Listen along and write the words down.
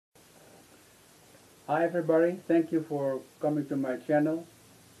Hi everybody, thank you for coming to my channel,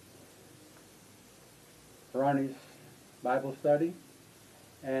 Ronnie's Bible Study,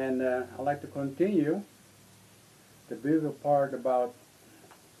 and I'd like to continue the beautiful part about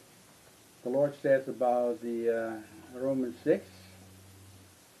the Lord says about the Romans 6.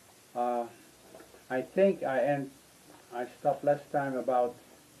 I think I stopped last time about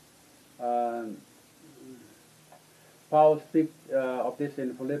Paul speaks of this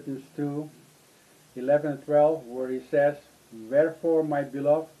in Philippians 2:11 and 12, where he says, "Wherefore, my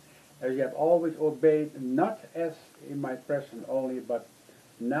beloved, as you have always obeyed, not as in my presence only, but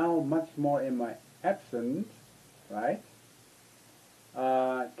now much more in my absence," right?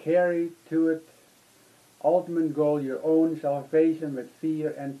 Carry to it ultimate goal, your own salvation with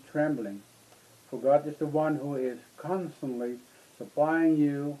fear and trembling. For God is the one who is constantly supplying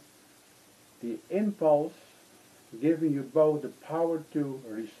you the impulse, giving you both the power to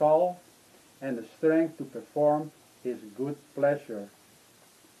resolve and the strength to perform His good pleasure.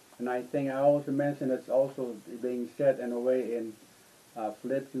 And I think I also mentioned it's also being said in a way in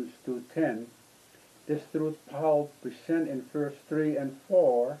Philippians 2:10. This truth Paul presents in verse 3 and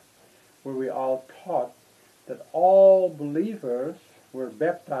 4, where we all taught that all believers were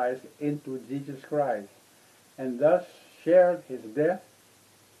baptized into Jesus Christ and thus shared His death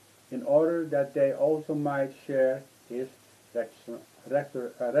in order that they also might share His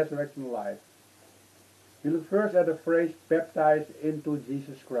resurrection life. We look first at the phrase baptized into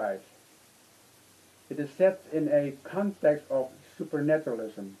Jesus Christ. It is set in a context of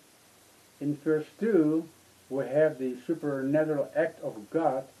supernaturalism. In verse 2, we have the supernatural act of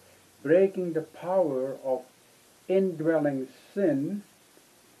God breaking the power of indwelling sin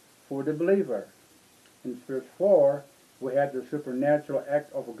for the believer. In verse 4, we have the supernatural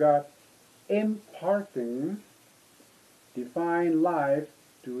act of God imparting divine life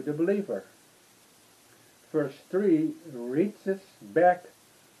to the believer. Verse 3 reaches back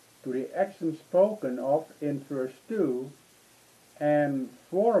to the action spoken of in verse 2 and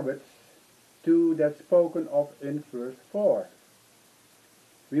forwards to that spoken of in verse 4.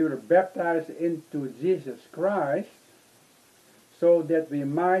 We were baptized into Jesus Christ so that we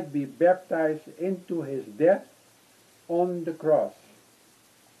might be baptized into His death on the cross,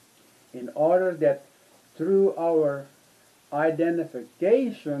 in order that through our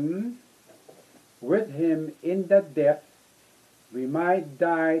identification with Him in that death, we might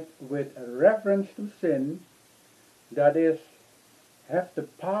die with reference to sin, that is, have the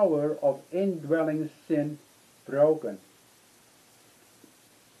power of indwelling sin broken.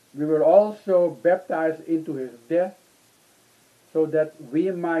 We were also baptized into His death so that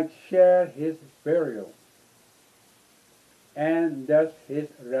we might share His burial and thus His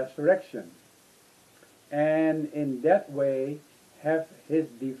resurrection, and in that way have His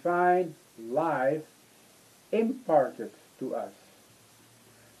divine life imparted to us.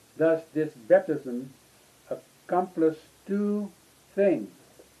 Thus this baptism accomplished two things.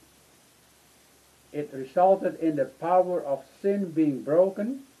 It resulted in the power of sin being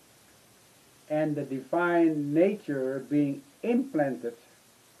broken and the divine nature being implanted,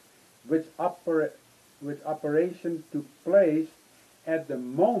 which operation took place at the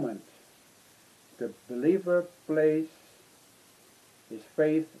moment the believer placed his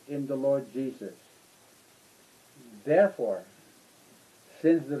faith in the Lord Jesus. Therefore,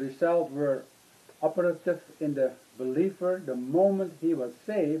 since the results were operative in the believer the moment he was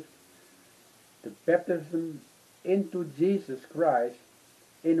saved, the baptism into Jesus Christ,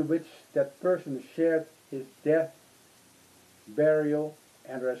 in which that person shared His death, burial,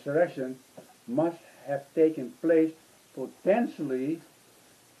 and resurrection, must have taken place potentially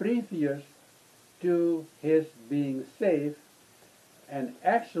previous to his being saved, and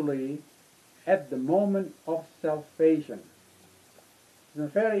actually at the moment of salvation. It's a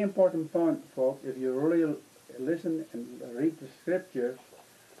very important point, folks, if you really listen and read the scriptures,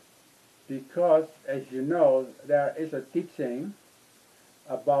 because, as you know, there is a teaching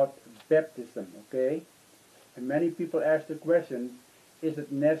about baptism, okay? And many people ask the question, is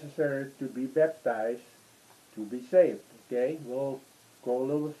it necessary to be baptized to be saved? Okay, we'll go a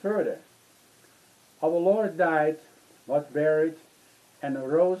little bit further. Our Lord died, was buried, and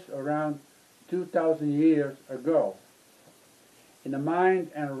arose around 2,000 years ago. In the mind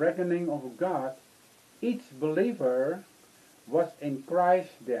and reckoning of God, each believer was in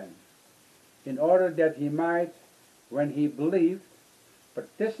Christ then, in order that he might, when he believed,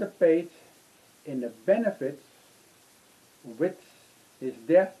 participate in the benefits which His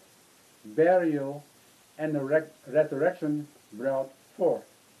death, burial, and the resurrection brought forth.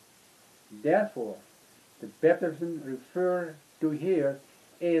 Therefore, the baptism referred to here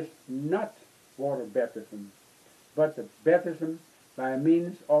is not water baptism, but the baptism by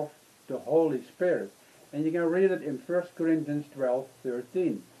means of the Holy Spirit. And you can read it in 1 Corinthians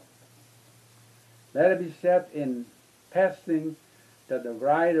 12:13. Let it be said in passing that the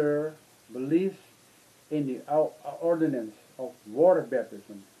writer believes in the ordinance of water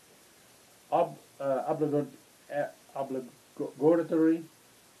baptism, obligatory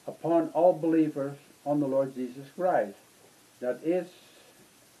upon all believers on the Lord Jesus Christ. That it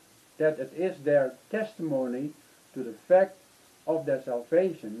is their testimony to the fact of their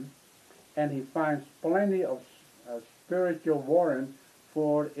salvation, and he finds plenty of spiritual warrant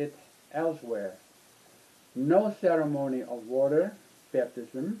for it elsewhere. No ceremony of water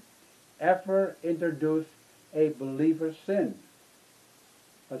baptism ever introduced a believer's sinner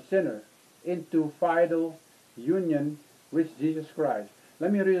into filial union with Jesus Christ.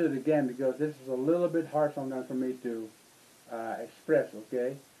 Let me read it again because this is a little bit hard sometimes for me to express,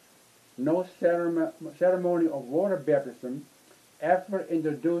 okay? No ceremony of water baptism ever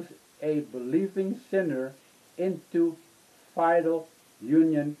introduced a believing sinner into filial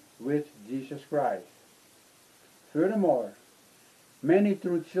union with Jesus Christ. Furthermore, many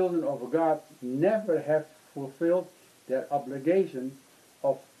true children of God never have fulfilled their obligation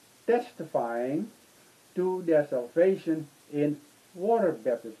of testifying to their salvation in water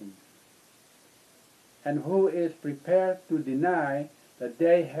baptism, and who is prepared to deny that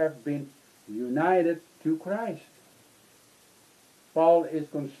they have been united to Christ. Paul is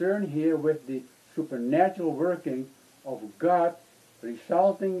concerned here with the supernatural working of God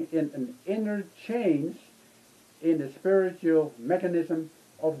resulting in an inner change in the spiritual mechanism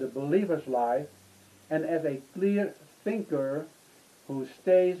of the believer's life, and as a clear thinker who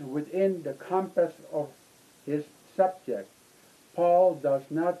stays within the compass of his subject, Paul does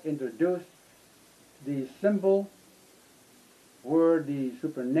not introduce the symbol where the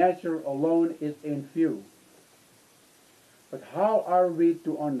supernatural alone is in view. But how are we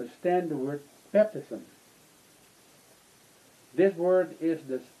to understand the word baptism? This word is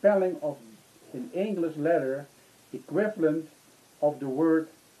the spelling of an English letter equivalent of the word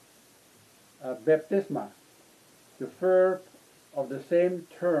baptisma, the verb of the same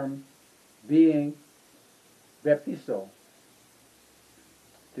term being baptizo.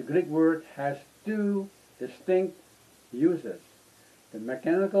 The Greek word has two distinct uses, the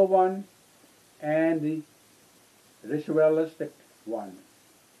mechanical one and the ritualistic one,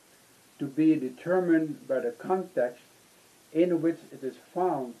 to be determined by the context in which it is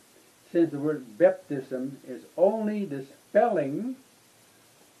found, since the word baptism is only the spelling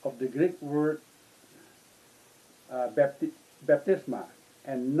of the Greek word baptisma,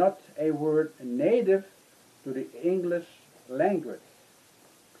 and not a word native to the English language.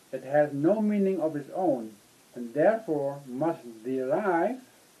 It has no meaning of its own, and therefore must derive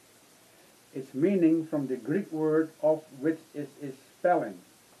its meaning from the Greek word of which it is spelling.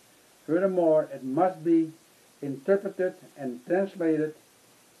 Furthermore, it must be interpreted and translated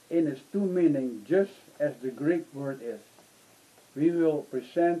in its true meaning, just as the Greek word is. We will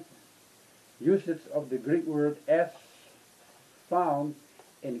present usage of the Greek word as found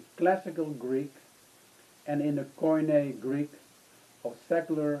in classical Greek and in the Koine Greek of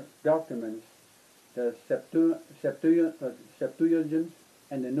secular documents, the Septuagint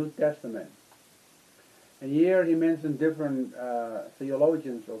and the New Testament. And here he mentioned different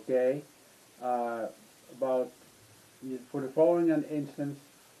theologians, okay, about, for the following an instance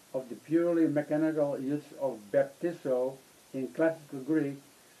of the purely mechanical use of baptizo in classical Greek.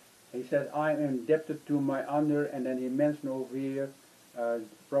 He said, I am indebted to my under, and then he mentioned over here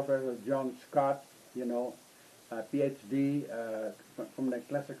Professor John Scott, you know, PhD from the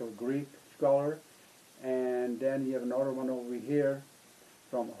classical Greek scholar. And then you have another one over here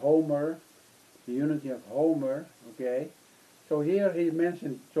from Homer, the unity of Homer, okay. So here he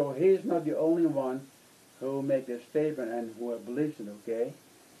mentioned, so he is not the only one who makes a statement and who believes it, okay.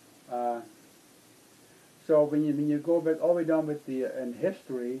 So when you go back all the way down with the in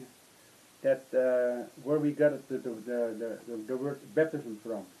history, that where we got the word baptism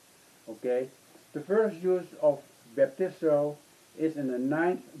from, okay. The first use of baptizo is in the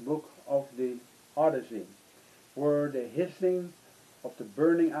 9th book of the Odyssey, where the hissing of the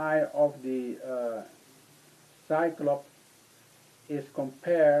burning eye of the Cyclops is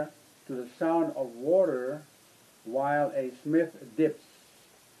compared to the sound of water while a smith dips,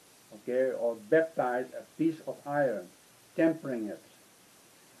 okay, or baptizes a piece of iron, tempering it.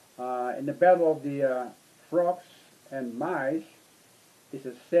 In the battle of the frogs and mice, it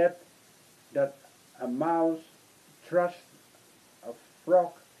is said that a mouse thrust a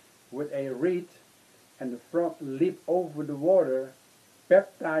frog with a reed, and the frog leaped over the water,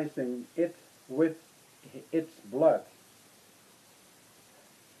 baptizing it with its blood.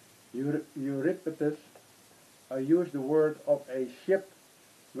 Euripides used the word of a ship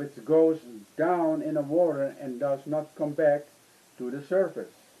which goes down in the water and does not come back to the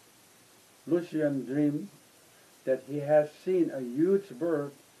surface. Lucian dreamed that he has seen a huge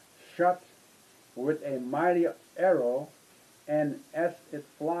bird shot with a mighty arrow, and as it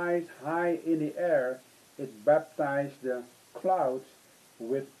flies high in the air, it baptized the clouds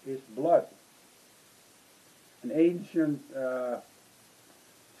with its blood. An ancient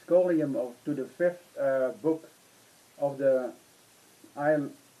scholium to the fifth book of the I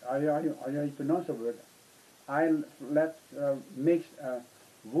pronounce the word. Makes a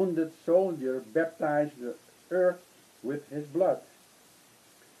wounded soldier baptize the earth with his blood.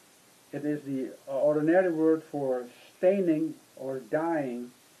 It is the ordinary word for staining or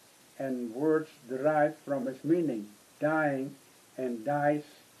dying, and words derived from its meaning. Dying and dice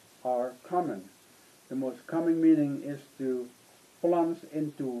are common. The most common meaning is to plunge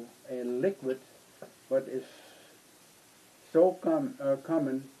into a liquid, but is so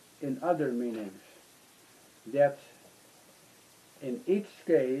common in other meanings that in each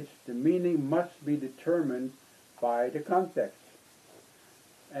case the meaning must be determined by the context.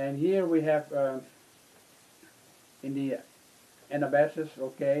 And here we have in the Anabasis,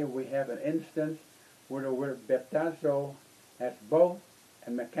 okay, we have an instance where the word baptazo has both a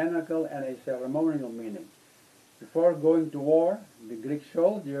mechanical and a ceremonial meaning. Before going to war, the Greek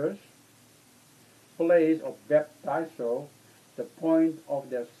soldiers placed of baptizo the point of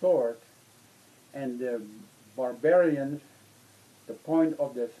their sword, and the barbarians the point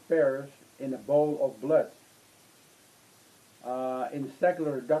of their spears in a bowl of blood. In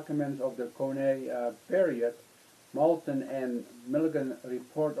secular documents of the Koine period, Moulton and Milligan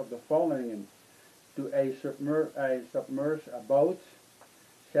report of the following: to a submerged boat,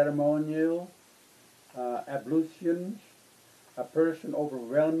 ceremonial ablutions, a person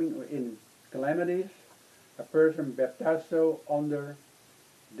overwhelming in calamities, a person baptizo under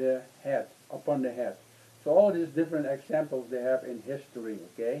the head, upon the head. So all these different examples they have in history,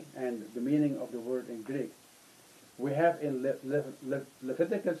 okay, and the meaning of the word in Greek. We have in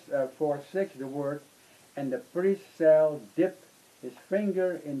Leviticus 4:6 the word, and the priest shall dip his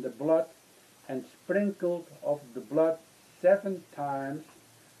finger in the blood and sprinkle of the blood 7 times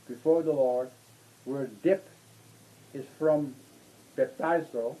before the Lord, where dip is from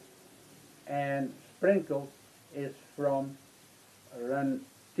baptizo and sprinkled is from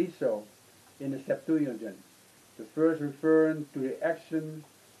rantizo in the Septuagint. The first referring to the action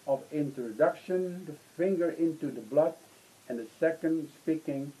of introduction, the finger into the blood, and the second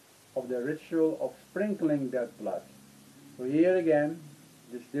speaking of the ritual of sprinkling that blood. So here again,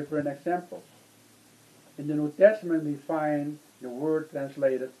 these different examples. In the New Testament we find the word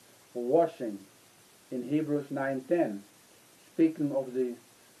translated washing in Hebrews 9:10, speaking of the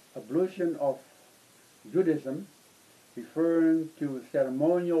ablution of Judaism, referring to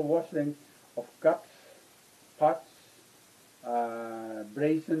ceremonial washing of cups, pots,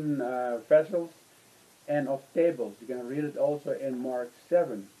 brazen vessels, and of tables. You can read it also in Mark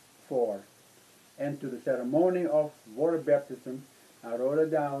 7:4. And to the ceremony of water baptism, I wrote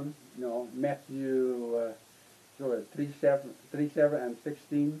it down, Matthew 3:7 and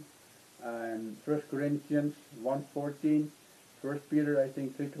 16, and 1 Corinthians 1:14, 1 Peter, I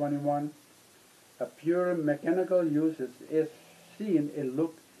think, 3:21. A pure mechanical usage is seen in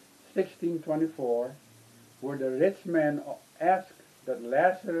Luke 16:24, where the rich man asked that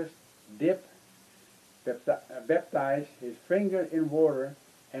Lazarus baptize his finger in water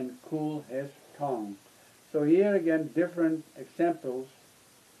and cool his tongue. So here again, different examples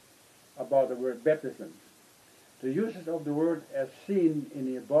about the word baptism. The usage of the word as seen in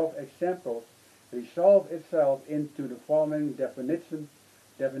the above examples resolve itself into the following definition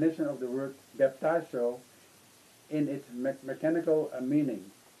of the word baptizo in its mechanical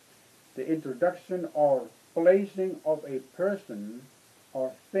meaning: the introduction or placing of a person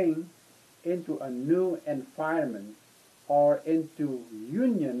or thing into a new environment or into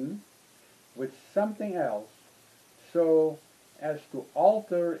union with something else, so as to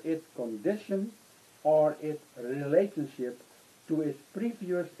alter its condition or its relationship to its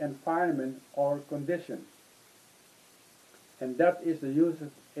previous environment or condition. And that is the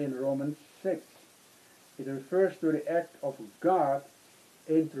usage in Romans 6. It refers to the act of God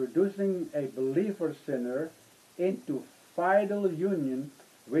introducing a believer sinner into filial union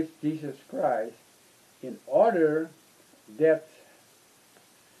with Jesus Christ in order that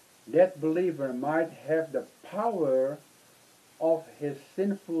that believer might have the power of his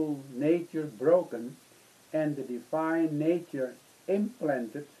sinful nature broken and the divine nature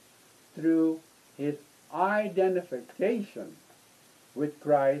implanted through his identification with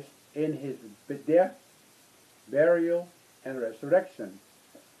Christ in his death, burial, and resurrection,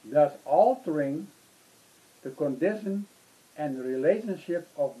 thus altering the condition and relationship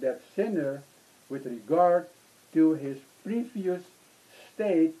of that sinner with regard to his previous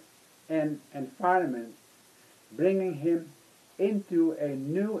state and environment, bringing him into a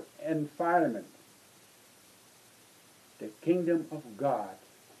new environment, the kingdom of God.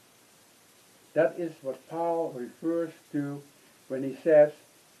 That is what Paul refers to when he says,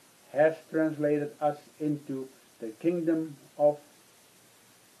 has translated us into the kingdom of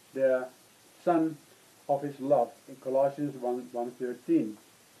the Son of his love in Colossians 1:13.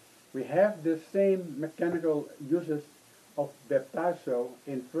 We have the same mechanical uses of baptizo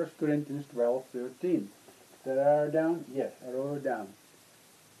in 1 Corinthians 12:13. Did I write it down? Yes, I wrote it down.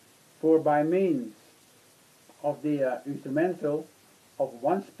 For by means of the instrumental of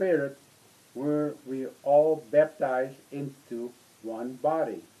one Spirit were we all baptized into one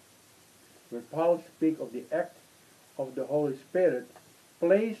body. Where Paul speaks of the act of the Holy Spirit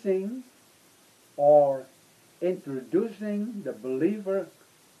placing or introducing the believer,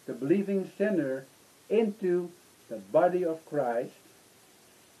 the believing sinner, into the body of Christ,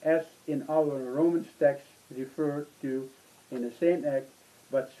 as in our Romans text referred to in the same act,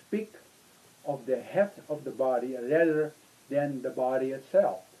 but speak of the head of the body rather than the body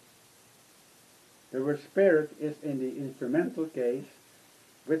itself. The word Spirit is in the instrumental case,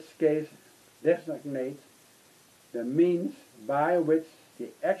 which case designates the means by which the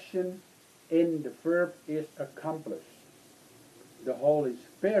action in the verb is accomplished. The Holy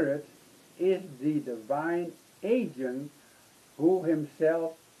Spirit is the divine agent who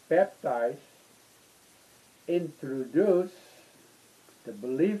himself baptized, introduced the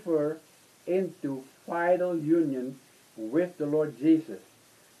believer into vital union with the Lord Jesus.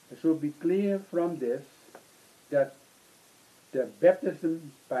 It should be clear from this that the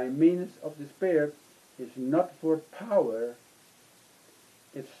baptism by means of the Spirit is not for power.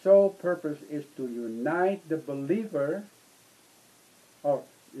 Its sole purpose is to unite the believer, or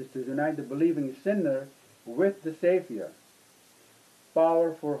is to unite the believing sinner with the Savior.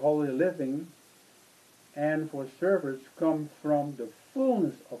 Power for holy living and for service come from the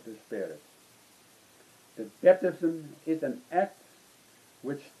fullness of the Spirit. The baptism is an act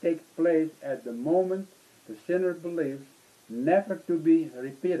which takes place at the moment the sinner believes, never to be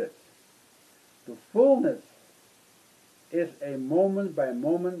repeated. The fullness is a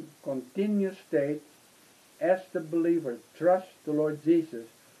moment-by-moment continuous state as the believer trusts the Lord Jesus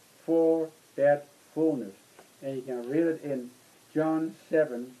for that fullness. And you can read it in John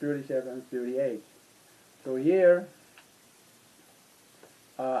 7:37 and 38. So here,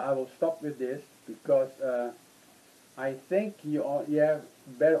 I will stop with this because I think you have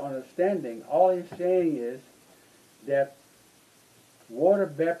better understanding. All he's saying is that water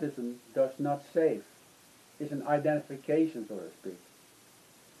baptism does not save. It's an identification, so to speak.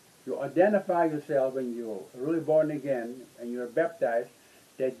 You identify yourself when you're really born again and you're baptized,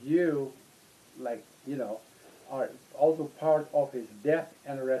 that you, are also part of his death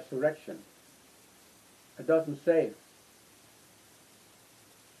and resurrection. It doesn't save.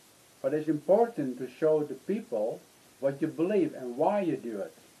 But it's important to show the people what you believe and why you do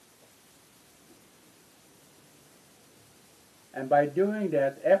it. And by doing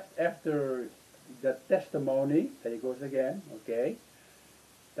that, after the testimony, there it goes again, okay,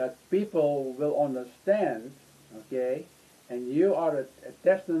 that people will understand, okay, and you are a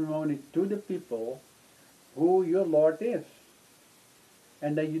testimony to the people who your Lord is.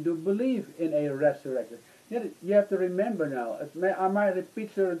 And that you do believe in a resurrection. You have to remember now, I might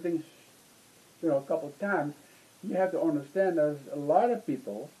repeat certain things, a couple of times. You have to understand there's a lot of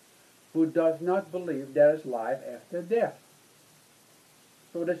people who does not believe there is life after death.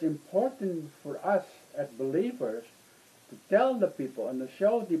 So it is important for us as believers to tell the people and to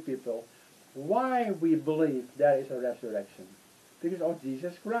show the people why we believe there is a resurrection. Because of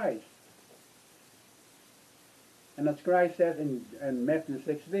Jesus Christ. And as Christ says in Matthew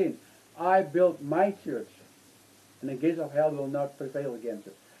 16, I built my church, and the gates of hell will not prevail against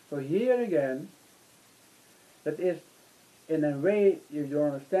it. So here again, that is, in a way, if you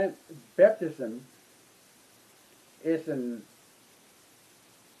understand, baptism is an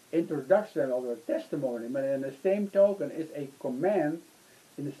introduction of a testimony, but in the same token is a command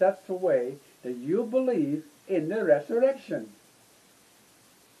in such a way that you believe in the resurrection.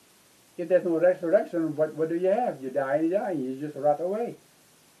 If there's no resurrection, what do you have? You die and you die, and you just rot away.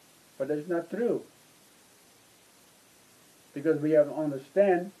 But that's not true. Because we have to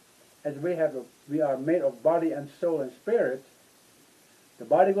understand, as we are made of body and soul and spirit, The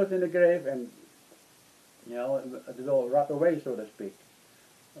body goes in the grave and, you know, it will rot away, so to speak.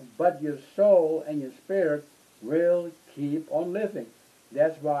 But your soul and your spirit will keep on living.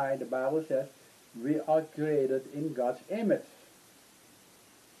 That's why the Bible says we are created in God's image.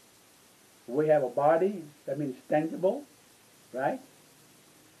 We have a body, that means tangible, right?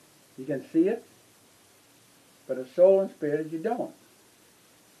 You can see it, but a soul and spirit you don't.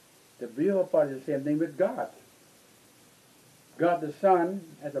 The beautiful part is the same thing with God. God the Son,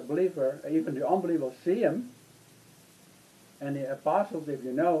 as a believer, even the unbelievers see Him, and the apostles, if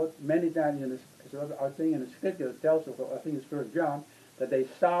you know it, many times in the Scripture it tells us, I think it's 1 John, that they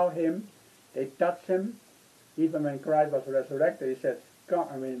saw Him, they touched Him. Even when Christ was resurrected, He says,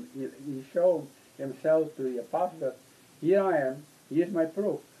 He showed Himself to the apostles that, here I am, here's my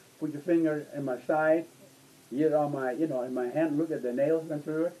proof. Put your finger in my side, here are my, in my hand, look at the nails went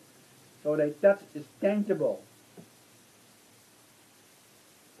through it. So they touch is tangible.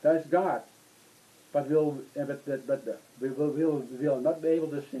 That's God. But we will not be able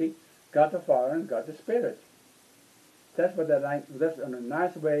to see God the Father and God the Spirit. That's what that's in a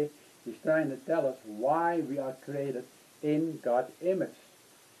nice way He's trying to tell us why we are created in God's image.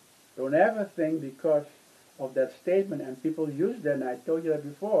 Don't ever think because of that statement, and people use that, and I told you that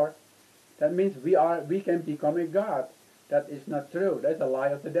before, that means we can become a God. That is not true. That's a lie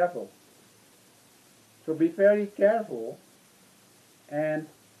of the devil. So be very careful and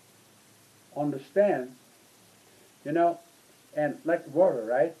understand, and like water,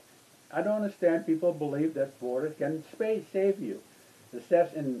 right? I don't understand people believe that water can save you. It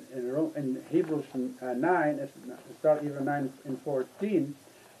says in Hebrews 9, it starts even 9 and 14,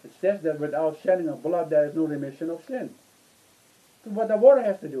 it says that without shedding of blood there is no remission of sin. So what the water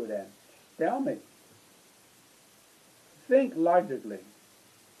has to do then? Tell me. Think logically.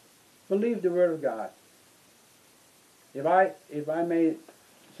 Believe the Word of God. If I may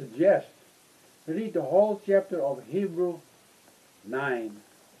suggest, read the whole chapter of Hebrews 9.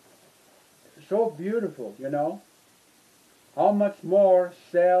 It's so beautiful, How much more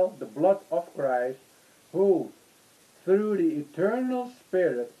shall the blood of Christ, who through the eternal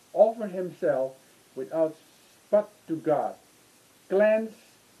Spirit offered Himself without spot to God, cleanse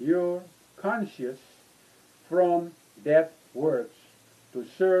your conscience from dead works to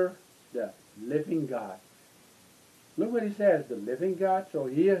serve the living God. Look what He says, the living God. So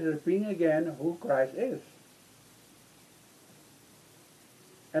He is repeating again who Christ is.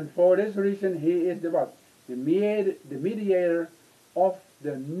 And for this reason He is the what? The mediator of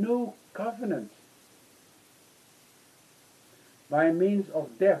the new covenant, by means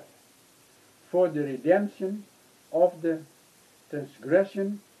of death, for the redemption of the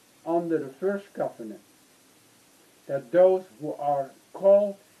transgression under the first covenant, that those who are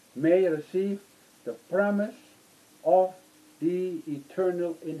called may receive the promise of the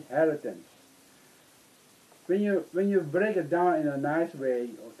eternal inheritance. When you break it down in a nice way,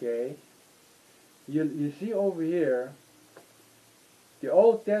 okay, you see over here, the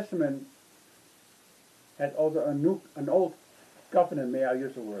Old Testament had also an old covenant, may I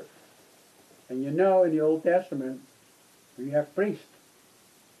use the word. And in the Old Testament, you have priests,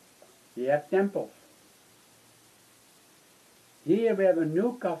 you have temples. Here we have a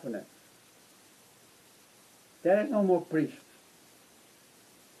new covenant. There is no more priests.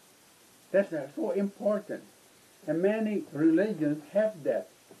 That's so important. And many religions have that.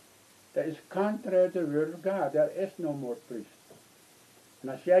 That is contrary to the Word of God. There is no more priest.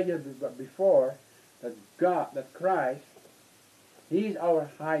 And I shared you before that Christ, He is our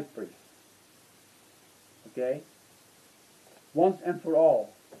high priest. Okay? Once and for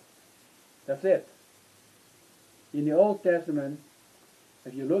all. That's it. In the Old Testament,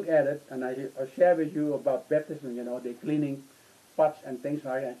 if you look at it, and I share with you about baptism, they cleaning pots and things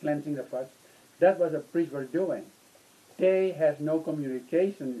like that, and cleansing the pots. That was a priest was doing. They has no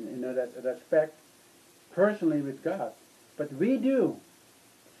communication in that respect personally with God. But we do.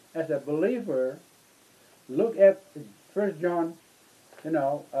 As a believer, look at 1 John,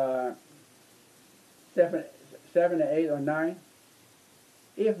 7, 8 or 9.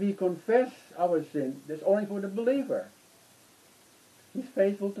 If we confess our sins, that's only for the believer. He's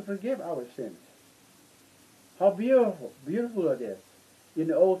faithful to forgive our sins. How beautiful it is. In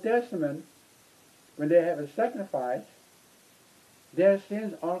the Old Testament, when they have a sacrifice, their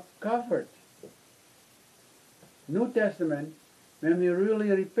sins are covered. New Testament, when we really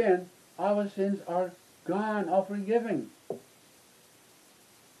repent, our sins are gone, are forgiven.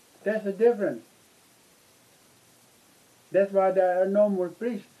 That's the difference. That's why there are no more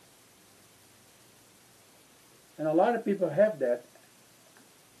priests. And a lot of people have that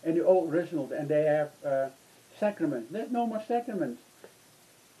in the old originals, and they have sacraments. There's no more sacraments.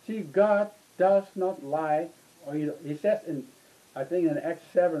 see, God does not like, or he says in, I think in Acts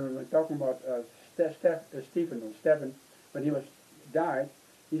 7, when we're talking about Stephen, when he was died,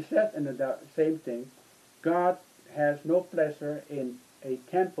 he said in the same thing, God has no pleasure in a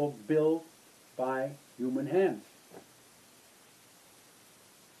temple built by human hands.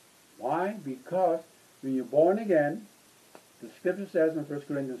 Why? Because when you're born again, the scripture says in 1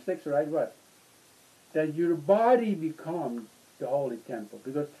 Corinthians 6, right, what? That your body becomes the holy temple,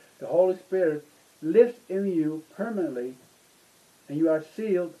 because the Holy Spirit lives in you permanently, and you are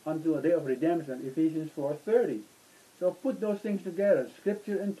sealed until the day of redemption, Ephesians 4:30. So put those things together.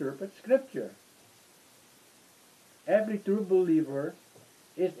 Scripture interprets Scripture. Every true believer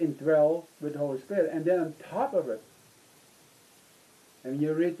is indwelled with the Holy Spirit. And then on top of it, and when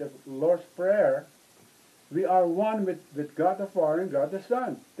you read the Lord's Prayer, we are one with God the Father and God the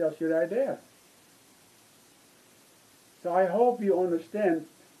Son. Tells you right there. So I hope you understand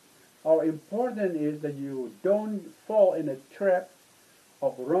how important it is that you don't fall in a trap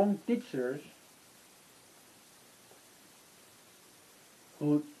of wrong teachers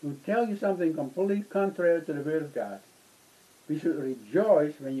who tell you something completely contrary to the Word of God. We should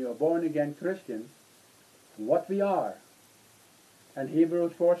rejoice when you are born again Christians, what we are. And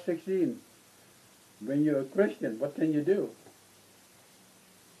Hebrews 4:16, when you're a Christian, what can you do?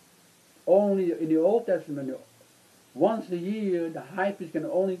 Only in the Old Testament, once a year, the high priest can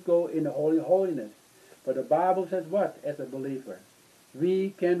only go in the Holy Holiness. But the Bible says what? As a believer, we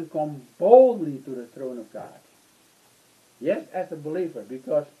can come boldly to the throne of God. Yes, as a believer,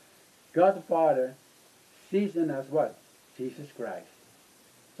 because God the Father sees in us what? Jesus Christ.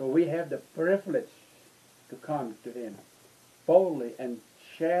 So we have the privilege to come to Him boldly and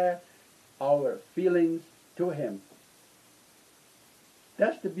share our feelings to Him.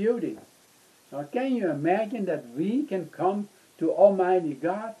 That's the beauty. Now, can you imagine that we can come to Almighty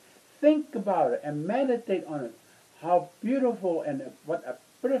God? Think about it and meditate on it. How beautiful and what a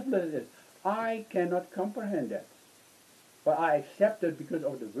privilege it is. I cannot comprehend that. But I accept it because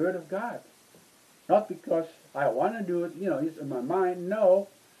of the Word of God. Not because I want to do it, it's in my mind. No.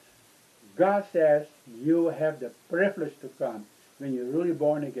 God says you have the privilege to come when you're really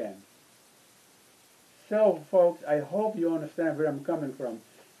born again. So, folks, I hope you understand where I'm coming from.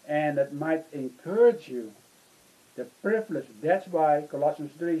 And that might encourage you. The privilege. That's why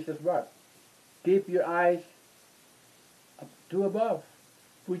Colossians 3 says what? Keep your eyes up to above.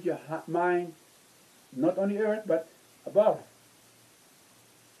 Put your mind not on the earth, but above.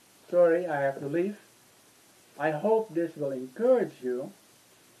 Sorry, I have to leave. I hope this will encourage you.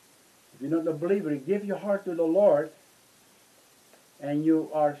 If you're not a believer, give your heart to the Lord, and you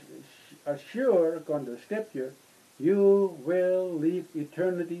are sure, according to the Scripture, you will live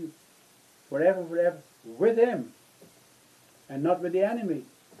eternity forever with Him, and not with the enemy.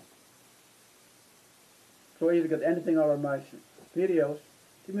 So if you got anything out of my videos,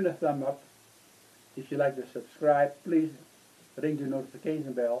 give me a thumb up. If you like to subscribe, please ring the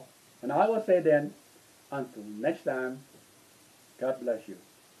notification bell. And I will say then, until next time, God bless you.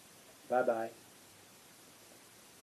 Bye-bye.